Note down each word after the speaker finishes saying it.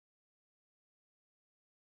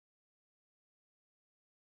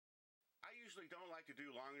usually don't like to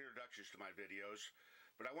do long introductions to my videos,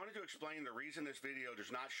 but I wanted to explain the reason this video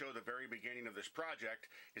does not show the very beginning of this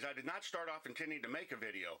project is I did not start off intending to make a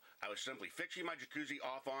video. I was simply fixing my jacuzzi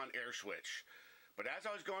off-on air switch. But as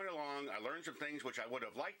I was going along, I learned some things which I would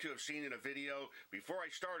have liked to have seen in a video before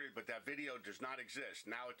I started, but that video does not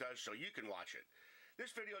exist. Now it does, so you can watch it.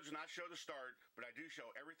 This video does not show the start, but I do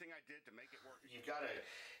show everything I did to make it work. You've got to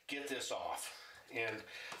get this off. And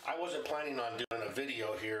I wasn't planning on doing a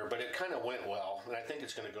video here, but it kind of went well, and I think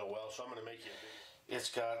it's going to go well, so I'm going to make you a video.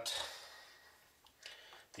 It's got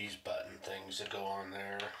these button things that go on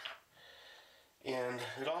there. And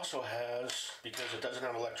it also has, because it doesn't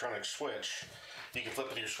have an electronic switch, you can flip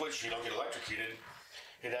with your switch, you don't get electrocuted.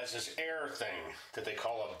 It has this air thing that they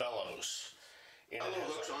call a bellows. And it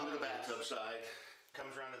hooks onto the bathtub side,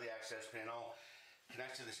 comes around to the access panel,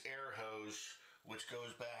 connects to this air hose, which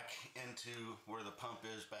goes back into where the pump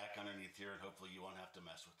is back underneath here, and hopefully you won't have to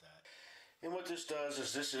mess with that. And what this does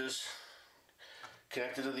is this is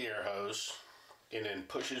connected to the air hose, and then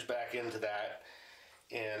pushes back into that.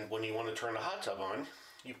 And when you want to turn the hot tub on,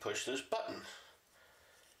 you push this button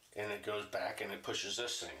and it goes back and it pushes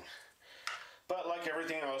this thing. But like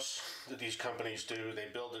everything else that these companies do, they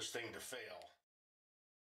build this thing to fail.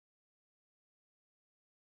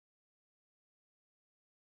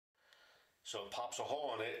 So it pops a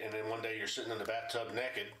hole in it, and then one day you're sitting in the bathtub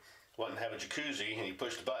naked, wanting to have a jacuzzi, and you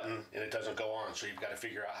push the button and it doesn't go on, so you've got to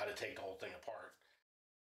figure out how to take the whole thing apart.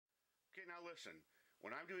 Okay, now listen.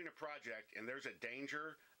 When I'm doing a project and there's a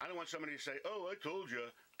danger, I don't want somebody to say, oh, I told you.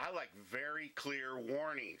 I like very clear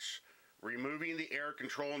warnings. Removing the air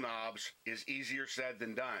control knobs is easier said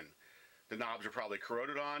than done. The knobs are probably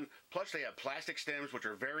corroded on, plus they have plastic stems which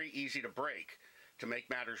are very easy to break. To make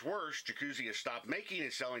matters worse, Jacuzzi has stopped making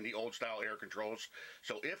and selling the old style air controls,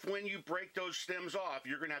 so if when you break those stems off,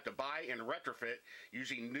 you're going to have to buy and retrofit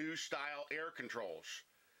using new style air controls.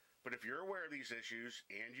 But if you're aware of these issues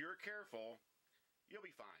and you're careful, you'll be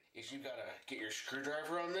fine. Is you gotta get your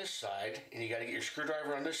screwdriver on this side, and you gotta get your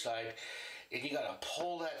screwdriver on this side, and you gotta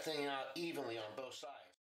pull that thing out evenly on both sides.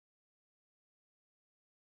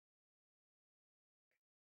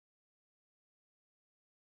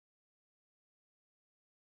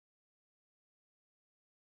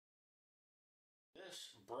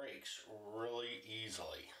 This breaks really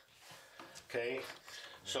easily. Okay,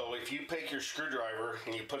 so if you take your screwdriver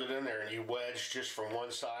and you put it in there and you wedge just from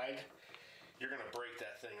one side, you're going to break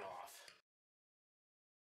that thing off.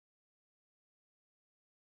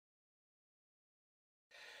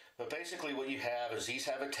 But basically what you have is these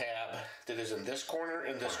have a tab that is in this corner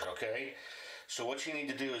and this corner, okay? So what you need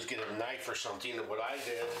to do is get a knife or something, and what I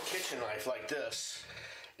did, a kitchen knife like this,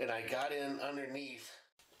 and I got in underneath,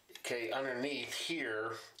 okay, underneath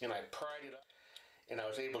here, and I pried it up, and I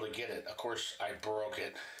was able to get it. Of course, I broke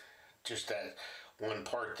it, just that one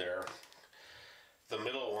part there. The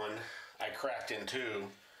middle one, I cracked in two.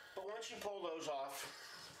 But once you pull those off,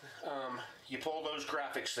 you pull those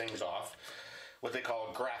graphics things off, what they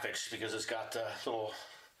call graphics, because it's got the little,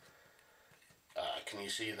 can you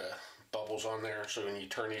see the bubbles on there? So when you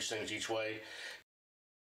turn these things each way,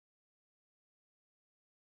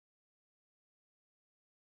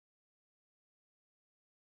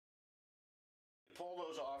 pull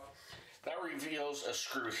those off, that reveals a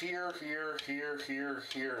screw here, here, here, here,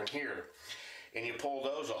 here, and here. And you pull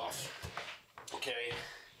those off, okay?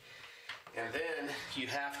 And then you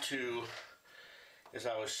have to, as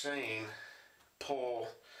I was saying, pull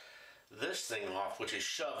this thing off, which is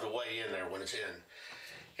shoved away in there when it's in.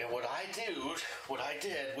 And what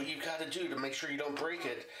you've got to do to make sure you don't break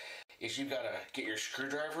it is you've got to get your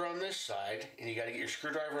screwdriver on this side, and you got to get your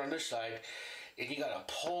screwdriver on this side, and you got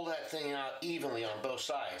to pull that thing out evenly on both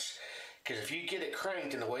sides. Because if you get it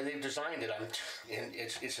cranked in the way they've designed it, and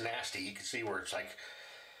it's nasty. You can see where it's like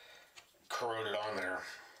corroded on there.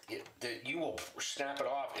 You will snap it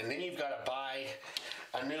off, and then you've got to buy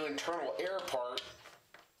a new internal air part.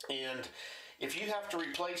 And if you have to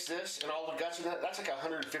replace this and all the guts in that, that's like a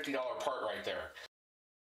 $150 part right there.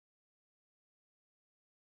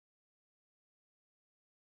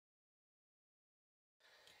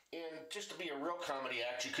 And just to be a real comedy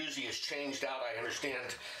act, Jacuzzi has changed out, I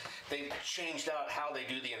understand, they've changed out how they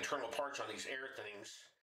do the internal parts on these air things.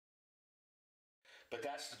 But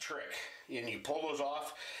that's the trick. And you pull those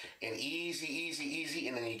off, and easy, easy, easy,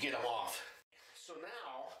 and then you get them off. So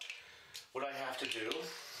now, what I have to do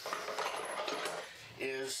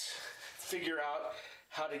is figure out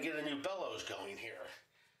how to get a new bellows going here.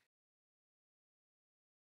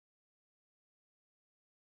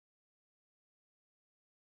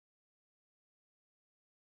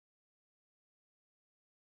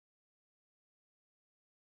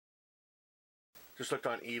 Just looked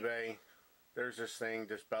on eBay. There's this thing,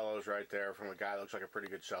 this bellows right there from a guy that looks like a pretty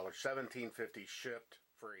good seller. $17.50 shipped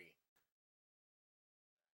free.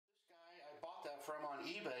 This guy I bought that from on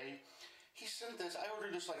eBay, he sent this. I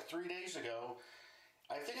ordered this like 3 days ago.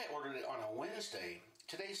 I think I ordered it on a Wednesday.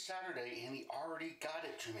 Today's Saturday and he already got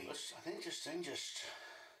it to me. I think this thing just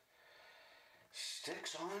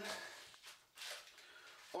sticks on.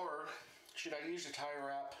 Or should I use a tie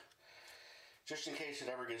wrap just in case it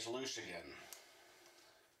ever gets loose again?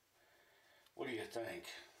 What do you think?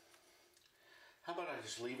 How about I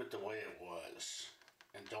just leave it the way it was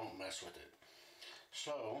and don't mess with it?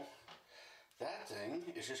 So that thing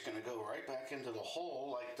is just going to go right back into the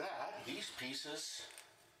hole like that. These pieces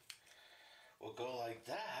will go like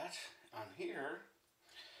that on here,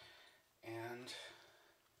 and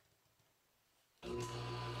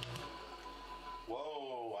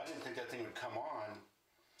whoa, I didn't think that thing would come on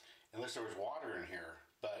unless there was water in here,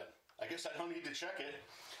 but I guess I don't need to check it.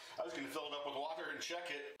 I was going to fill it up with water and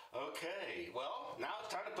check it. Okay, well, now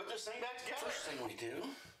it's time to put this thing back together. First thing we do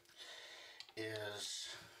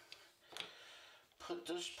is put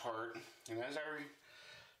this part, and as I already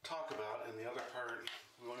talked about, in the other part,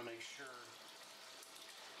 we want to make sure.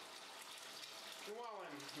 And while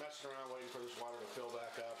I'm messing around waiting for this water to fill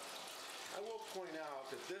back up, I will point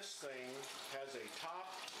out that this thing has a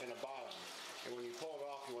top and a bottom. And when you pull it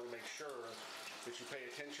off, you want to make sure that you pay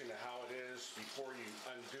attention to how it is before you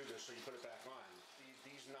undo this so you put it back on.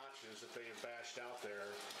 These notches that they have bashed out there,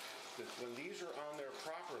 that when these are on there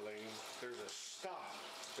properly, there's a stop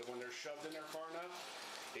that when they're shoved in there far enough,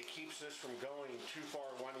 it keeps this from going too far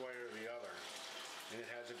one way or the other. And it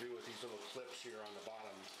has to do with these little clips here on the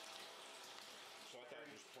bottom. So I thought I'd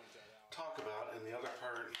just point that out. Talk about in the other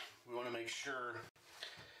part, we want to make sure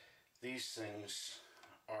these things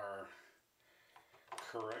are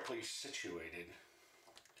correctly situated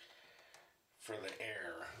for the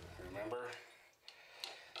air. Remember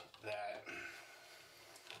that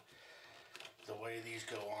the way these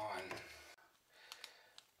go on,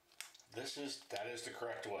 that is the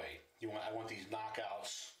correct way. I want these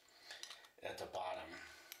knockouts at the bottom,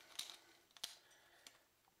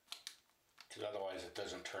 because otherwise it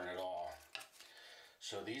doesn't turn at all.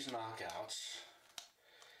 So these knockouts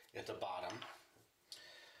at the bottom.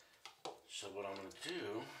 So what I'm going to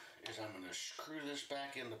do is I'm going to screw this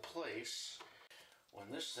back into place. When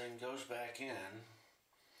this thing goes back in,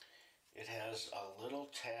 it has a little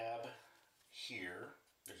tab here.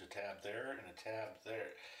 There's a tab there and a tab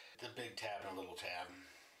there. The big tab and a little tab.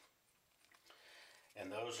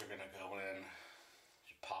 And those are going to go in.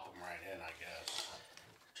 You pop them right in, I guess.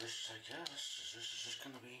 Just, I guess, this is just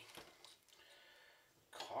going to be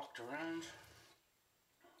caulked around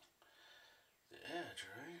the edge,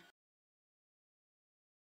 right?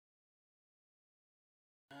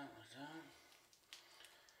 Like that.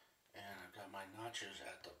 And I've got my notches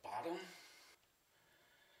at the bottom.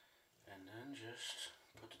 And then just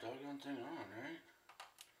put the doggone thing on, right?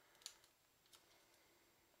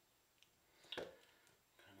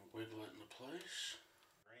 Kind of wiggle it into place.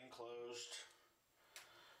 Drain closed,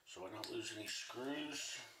 so I don't lose any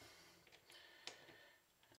screws.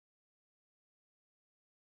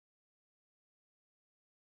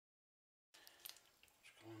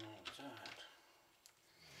 What's going on with that?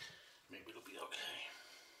 Maybe it'll be okay.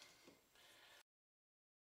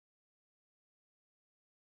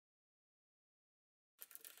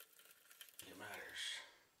 It matters.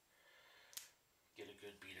 Get a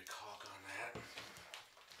good bead of caulk on that.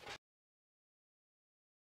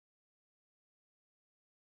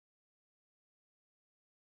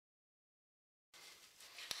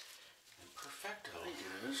 And perfecto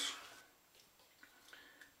it is.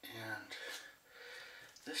 And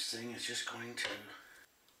this thing is just going to,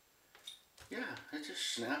 yeah, it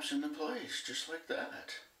just snaps into place just like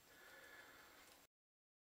that.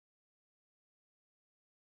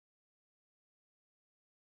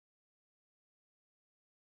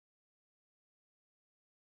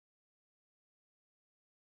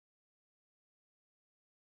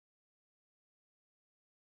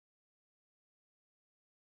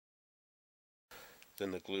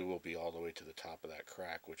 Then the glue will be all the way to the top of that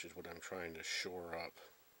crack, which is what I'm trying to shore up,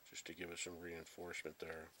 just to give it some reinforcement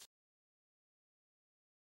there.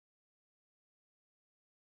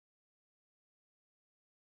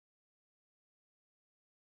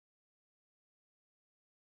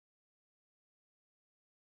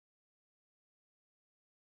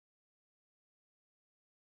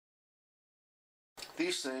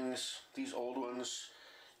 These things, these old ones,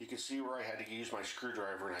 you can see where I had to use my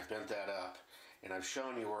screwdriver and I bent that up. And I've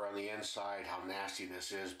shown you where on the inside how nasty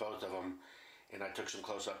this is, both of them. And I took some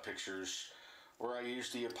close-up pictures where I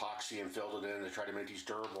used the epoxy and filled it in to try to make these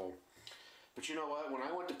durable. But you know what? When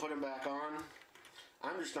I went to put them back on,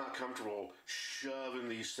 I'm just not comfortable shoving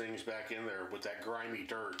these things back in there with that grimy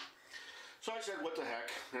dirt. So I said, what the heck?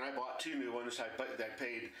 And I bought 2 new ones. I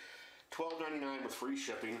paid $12.99 with free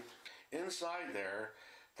shipping. Inside there,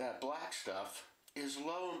 that black stuff is,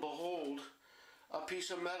 lo and behold, a piece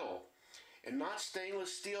of metal. And not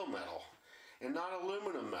stainless steel metal. And not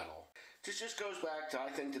aluminum metal. This just goes back to,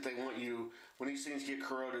 I think that they want you, when these things get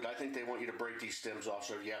corroded, I think they want you to break these stems off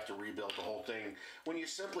so you have to rebuild the whole thing, when you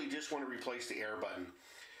simply just want to replace the air button.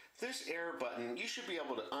 This air button, you should be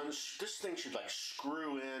able to, this thing should like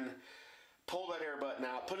screw in, pull that air button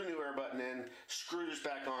out, put a new air button in, screw this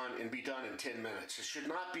back on, and be done in 10 minutes. It should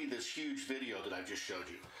not be this huge video that I just showed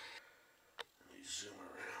you. Let me zoom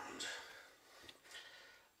around.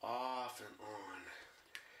 Off and on.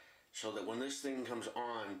 So that when this thing comes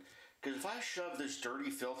on, because if I shove this dirty,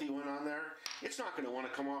 filthy one on there, it's not going to want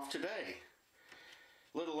to come off today.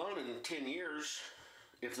 Let alone in 10 years,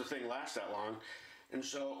 if the thing lasts that long. And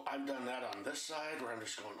so I've done that on this side, where I'm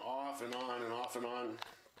just going off and on and off and on.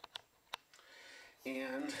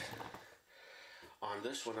 And on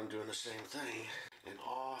this one, I'm doing the same thing. And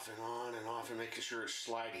off and on and off, and making sure it's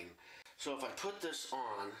sliding. So if I put this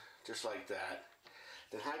on, just like that,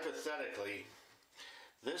 then hypothetically,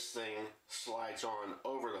 this thing slides on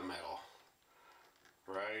over the metal,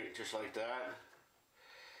 right? Just like that.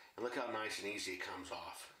 And look how nice and easy it comes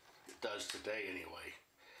off. It does today anyway.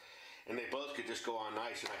 And they both could just go on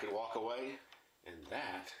nice and I could walk away. And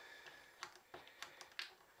that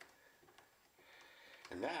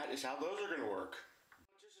is how those are going to work.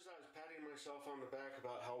 Just as I was patting myself on the back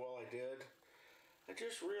about how well I did, I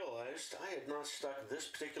just realized I had not stuck this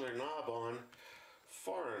particular knob on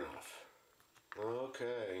far enough.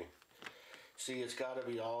 Okay, see, it's got to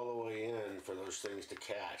be all the way in for those things to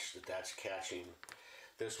catch, that's catching.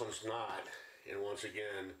 This one's not, and once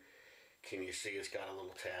again, can you see it's got a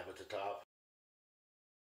little tab at the top?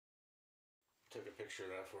 Took a picture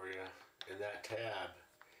of that for you, and that tab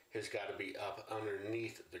has got to be up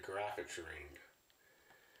underneath the graphics ring.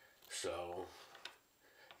 So,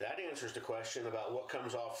 that answers the question about what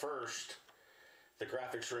comes off first, the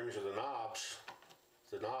graphics rings or the knobs.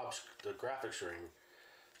 The graphics ring.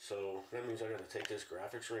 So that means I got to take this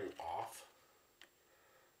graphics ring off.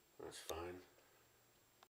 That's fine.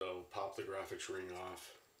 So pop the graphics ring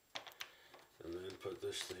off and then put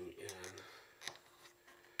this thing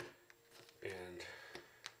in. And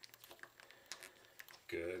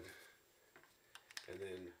good. And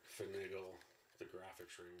then finagle the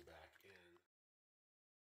graphics ring back in.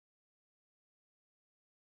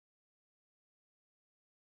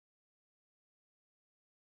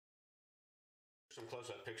 Some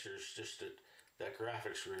close-up pictures, just that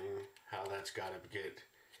graphics ring, how that's got to get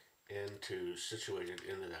situated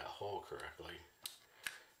into that hole correctly,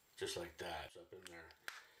 just like that, up in there.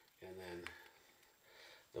 And then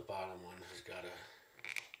the bottom one has got to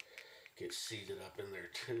get seated up in there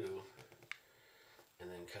too, and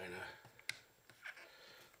then kind of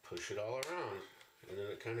push it all around, and then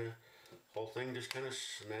it kind of, whole thing just kind of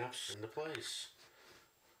snaps into place,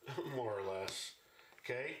 more or less.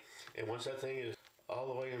 Okay, and once that thing is all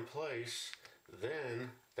the way in place, then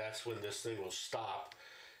that's when this thing will stop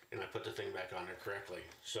and I put the thing back on there correctly.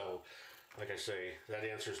 So, like I say, that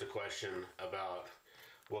answers the question about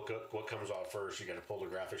what comes off first. You got to pull the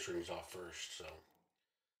graphics rings off first. So.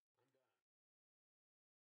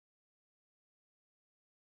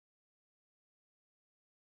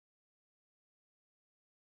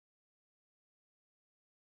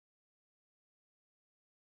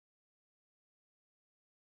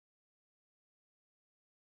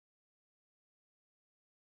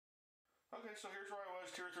 Okay, so here's where I was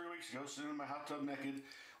 2 or 3 weeks ago, sitting in my hot tub naked,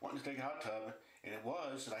 wanting to take a hot tub, and it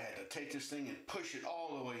was that I had to take this thing and push it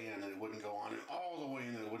all the way in and it wouldn't go on, and all the way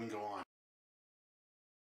in and it wouldn't go on.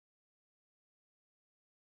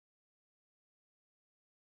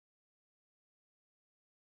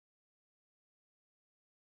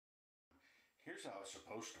 Here's how it's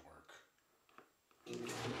supposed to work.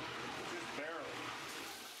 Just barely.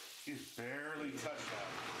 He's barely touched that,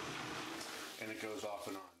 and it goes off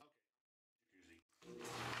and on.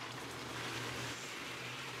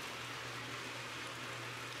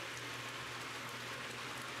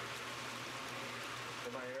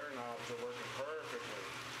 And my air knobs are working perfectly.